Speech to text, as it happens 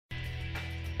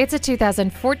It's a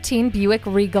 2014 Buick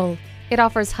Regal. It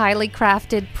offers highly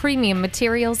crafted, premium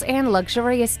materials and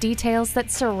luxurious details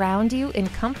that surround you in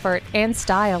comfort and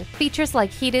style. Features like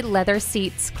heated leather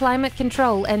seats, climate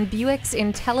control, and Buick's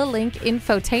IntelliLink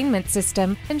infotainment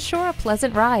system ensure a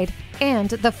pleasant ride.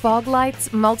 And the fog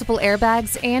lights, multiple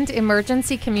airbags, and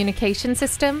emergency communication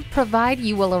system provide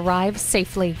you will arrive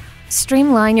safely.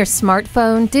 Streamline your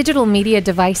smartphone, digital media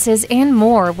devices, and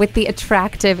more with the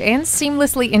attractive and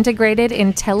seamlessly integrated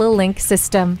IntelliLink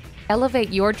system. Elevate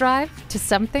your drive to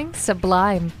something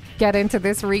sublime. Get into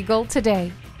this Regal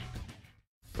today.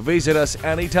 Visit us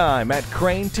anytime at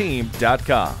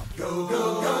crainteam.com.